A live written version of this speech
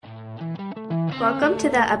Welcome to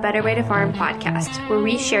the A Better Way to Farm podcast, where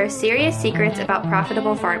we share serious secrets about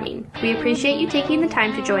profitable farming. We appreciate you taking the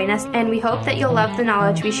time to join us, and we hope that you'll love the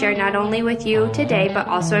knowledge we share not only with you today, but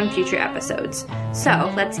also in future episodes.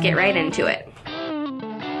 So, let's get right into it.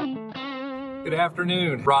 Good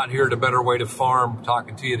afternoon. Brought here to Better Way to Farm,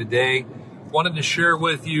 talking to you today. Wanted to share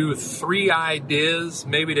with you 3 ideas,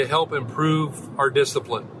 maybe to help improve our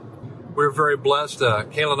discipline. We're very blessed.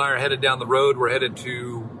 Kayla and I are headed down the road. We're headed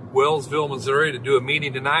to Wellsville, Missouri to do a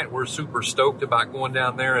meeting tonight. We're super stoked about going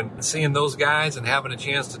down there and seeing those guys and having a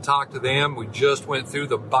chance to talk to them. We just went through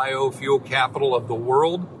the biofuel capital of the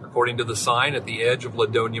world, according to the sign at the edge of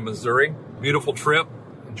LaDonna, Missouri. Beautiful trip.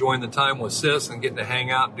 Enjoying the time with Sis and getting to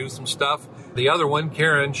hang out and do some stuff. The other one,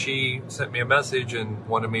 Karen, she sent me a message and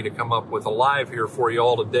wanted me to come up with a live here for you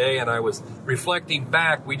all today. And I was reflecting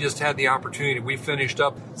back. We just had the opportunity. We finished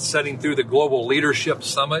up setting through the Global Leadership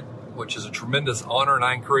Summit, which is a tremendous honor. And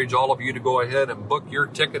I encourage all of you to go ahead and book your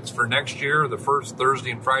tickets for next year, the first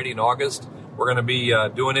Thursday and Friday in August. We're going to be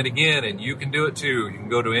doing it again, and you can do it too. You can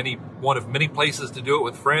go to any one of many places to do it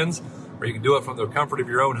with friends, or you can do it from the comfort of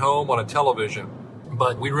your own home on a television.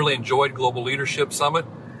 But we really enjoyed Global Leadership Summit,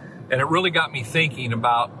 and it really got me thinking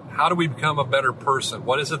about how do we become a better person?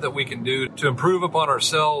 What is it that we can do to improve upon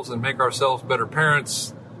ourselves and make ourselves better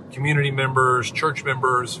parents, community members, church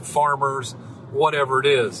members, farmers, whatever it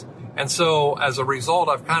is. And so as a result,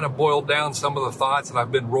 I've kind of boiled down some of the thoughts, and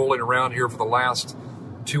I've been rolling around here for the last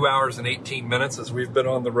 2 hours and 18 minutes as we've been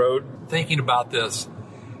on the road thinking about this.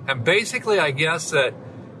 And basically, I guess that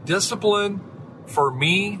discipline for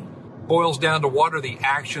me boils down to what are the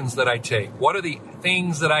actions that I take? What are the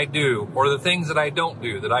things that I do, or the things that I don't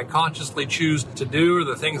do, that I consciously choose to do, or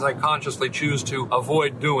the things I consciously choose to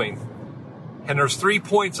avoid doing? And there's 3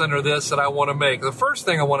 points under this that I want to make. The first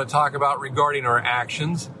thing I want to talk about regarding our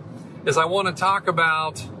actions is I want to talk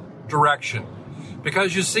about direction.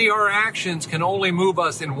 Because you see, our actions can only move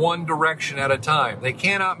us in one direction at a time. They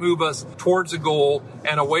cannot move us towards a goal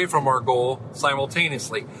and away from our goal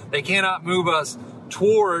simultaneously. They cannot move us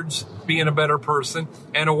towards being a better person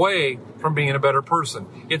and away from being a better person.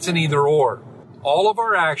 It's an either or. All of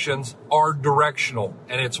our actions are directional,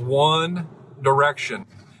 and it's one direction.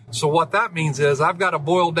 So what that means is I've got to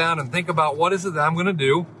boil down and think about what is it that I'm going to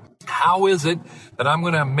do? How is it that I'm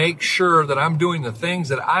going to make sure that I'm doing the things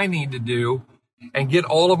that I need to do and get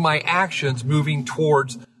all of my actions moving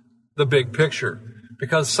towards the big picture?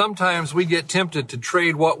 Because sometimes we get tempted to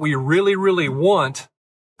trade what we really, really want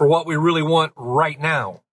for what we really want right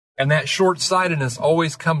now. And that short-sightedness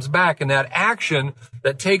always comes back. And that action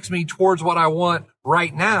that takes me towards what I want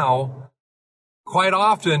right now quite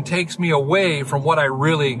often takes me away from what I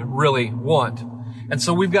really, really want. And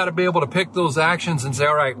so we've got to be able to pick those actions and say,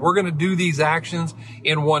 all right, we're going to do these actions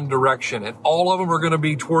in one direction. And all of them are going to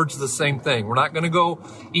be towards the same thing. We're not going to go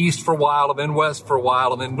east for a while, and then west for a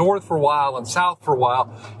while, and then north for a while, and south for a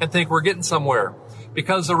while, and think we're getting somewhere.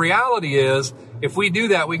 Because the reality is, if we do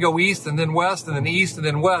that, we go east and then west and then east and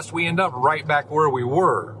then west, we end up right back where we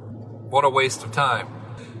were. What a waste of time.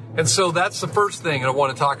 And so that's the first thing I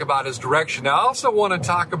want to talk about is direction. Now, I also want to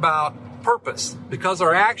talk about purpose, because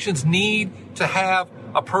our actions need to have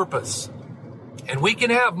a purpose. And we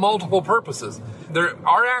can have multiple purposes.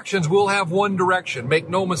 Our actions will have one direction. Make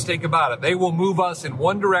no mistake about it. They will move us in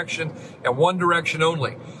one direction and one direction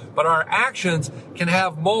only. But our actions can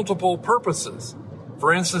have multiple purposes.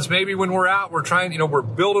 For instance, maybe when we're out, we're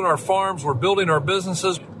building our farms, we're building our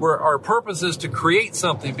businesses, where our purpose is to create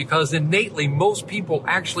something, because innately most people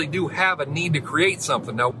actually do have a need to create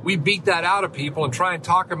something. Now, we beat that out of people and try and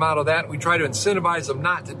talk them out of that. We try to incentivize them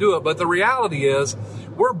not to do it. But the reality is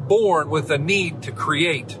we're born with a need to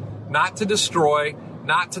create, not to destroy,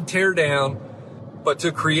 not to tear down, but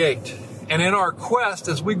to create. And in our quest,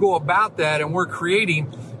 as we go about that and we're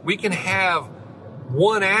creating, we can have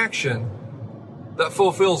one action that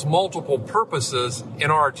fulfills multiple purposes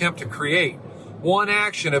in our attempt to create. One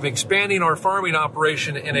action of expanding our farming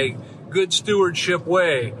operation in a good stewardship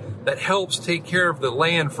way that helps take care of the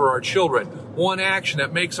land for our children. One action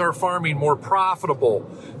that makes our farming more profitable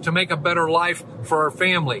to make a better life for our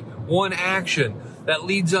family. One action that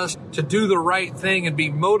leads us to do the right thing and be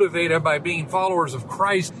motivated by being followers of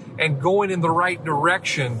Christ and going in the right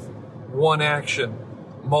direction. One action,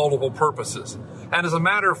 multiple purposes. And as a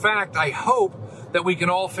matter of fact, I hope that we can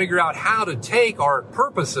all figure out how to take our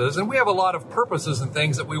purposes, and we have a lot of purposes and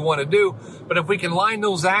things that we want to do, but if we can line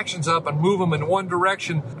those actions up and move them in one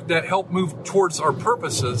direction that help move towards our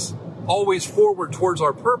purposes, always forward towards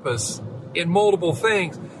our purpose in multiple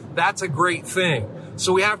things, that's a great thing.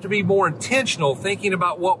 So we have to be more intentional thinking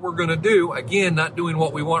about what we're going to do. Again, not doing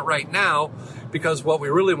what we want right now, because what we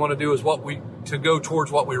really want to do is to go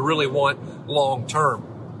towards what we really want long term.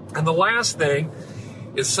 And the last thing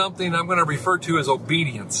is something I'm going to refer to as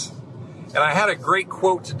obedience. And I had a great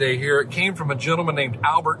quote today here. It came from a gentleman named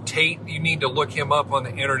Albert Tate. You need to look him up on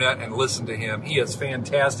the internet and listen to him. He is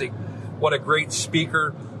fantastic. What a great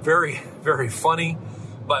speaker. Very, very funny,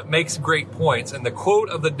 but makes great points. And the quote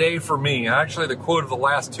of the day for me, actually the quote of the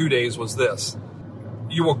last 2 days, was this: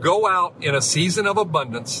 "You will go out in a season of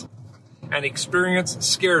abundance and experience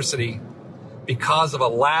scarcity because of a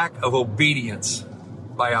lack of obedience,"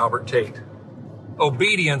 by Albert Tate.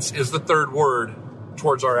 Obedience is the third word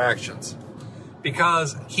towards our actions,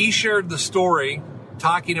 because he shared the story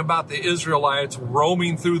talking about the Israelites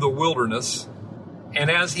roaming through the wilderness. And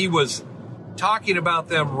as he was talking about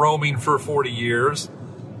them roaming for 40 years,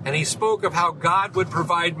 and he spoke of how God would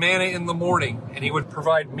provide manna in the morning and he would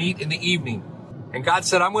provide meat in the evening. And God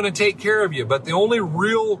said, "I'm going to take care of you, but the only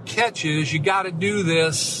real catch is you got to do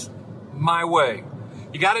this my way.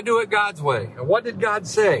 You got to do it God's way." And what did God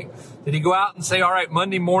say? Did he go out and say, "All right,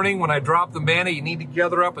 Monday morning when I drop the manna, you need to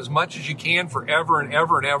gather up as much as you can forever and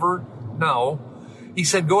ever and ever"? No. He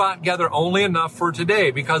said, "Go out and gather only enough for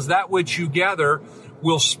today, because that which you gather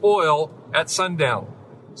will spoil at sundown.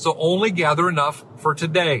 So only gather enough for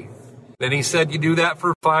today." Then he said, you do that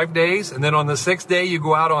for 5 days, and then on the 6th day, you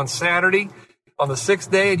go out on Saturday. On the 6th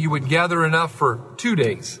day, you would gather enough for 2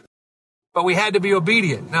 days. But we had to be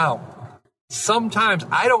obedient. Now, sometimes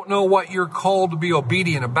I don't know what you're called to be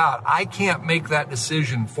obedient about. I can't make that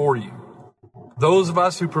decision for you. Those of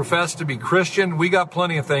us who profess to be Christian, we got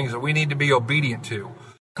plenty of things that we need to be obedient to.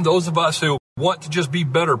 Those of us who want to just be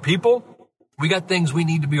better people, we got things we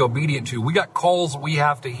need to be obedient to. We got calls we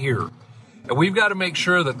have to hear. And we've got to make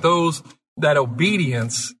sure that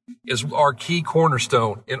obedience is our key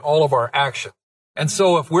cornerstone in all of our action. And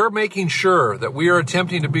so if we're making sure that we are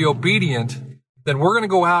attempting to be obedient, then we're going to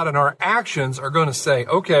go out and our actions are going to say,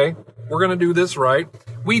 okay, we're going to do this right.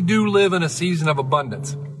 We do live in a season of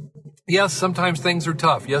abundance. Yes, sometimes things are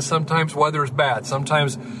tough. Yes, sometimes weather is bad.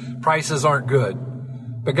 Sometimes prices aren't good.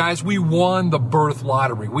 But guys, we won the birth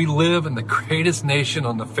lottery. We live in the greatest nation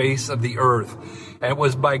on the face of the earth. And it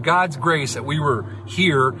was by God's grace that we were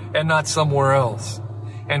here and not somewhere else.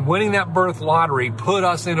 And winning that birth lottery put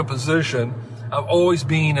us in a position of always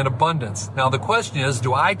being in abundance. Now, the question is,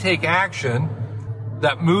 do I take action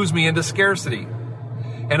that moves me into scarcity?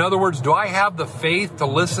 In other words, do I have the faith to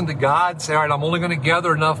listen to God, say, all right, I'm only going to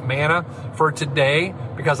gather enough manna for today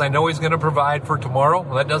because I know He's going to provide for tomorrow?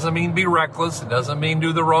 Well, that doesn't mean be reckless. It doesn't mean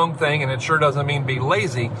do the wrong thing, and it sure doesn't mean be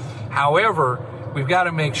lazy. However, we've got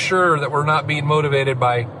to make sure that we're not being motivated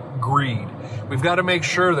by greed. We've got to make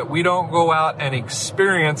sure that we don't go out and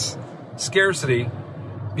experience scarcity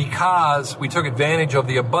because we took advantage of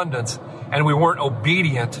the abundance and we weren't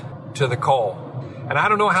obedient to the call. And I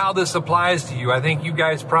don't know how this applies to you. I think you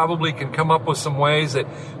guys probably can come up with some ways that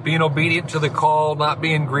being obedient to the call, not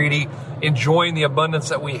being greedy, enjoying the abundance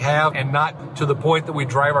that we have, and not to the point that we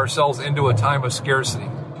drive ourselves into a time of scarcity.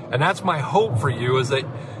 And that's my hope for you, is that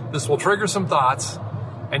this will trigger some thoughts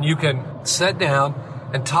and you can sit down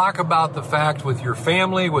and talk about the fact with your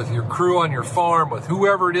family, with your crew on your farm, with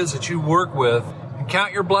whoever it is that you work with, and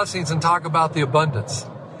count your blessings and talk about the abundance.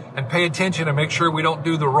 And pay attention and make sure we don't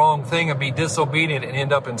do the wrong thing and be disobedient and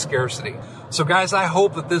end up in scarcity. So guys, I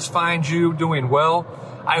hope that this finds you doing well.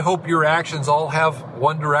 I hope your actions all have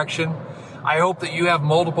one direction. I hope that you have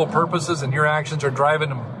multiple purposes and your actions are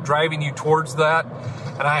driving you towards that.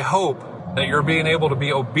 And I hope that you're being able to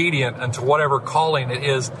be obedient unto whatever calling it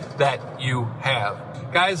is that you have.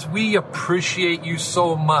 Guys, we appreciate you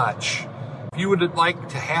so much. If you would like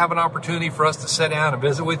to have an opportunity for us to sit down and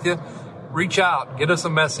visit with you, reach out, get us a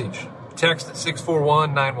message. Text at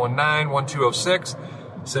 641-919-1206.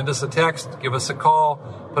 Send us a text, give us a call,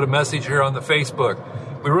 put a message here on the Facebook.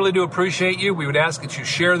 We really do appreciate you. We would ask that you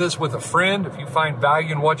share this with a friend if you find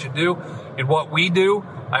value in what you do, in what we do.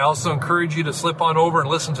 I also encourage you to slip on over and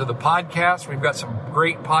listen to the podcast. We've got some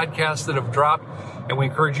great podcasts that have dropped, and we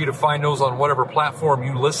encourage you to find those on whatever platform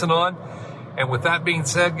you listen on. And with that being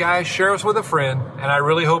said, guys, share us with a friend, and I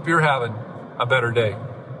really hope you're having a better day.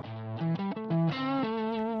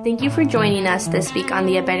 Thank you for joining us this week on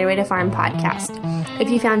the A Better Way to Farm podcast. If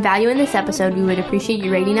you found value in this episode, we would appreciate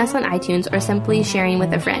you rating us on iTunes or simply sharing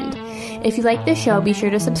with a friend. If you like this show, be sure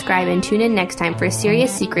to subscribe and tune in next time for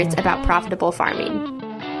serious secrets about profitable farming.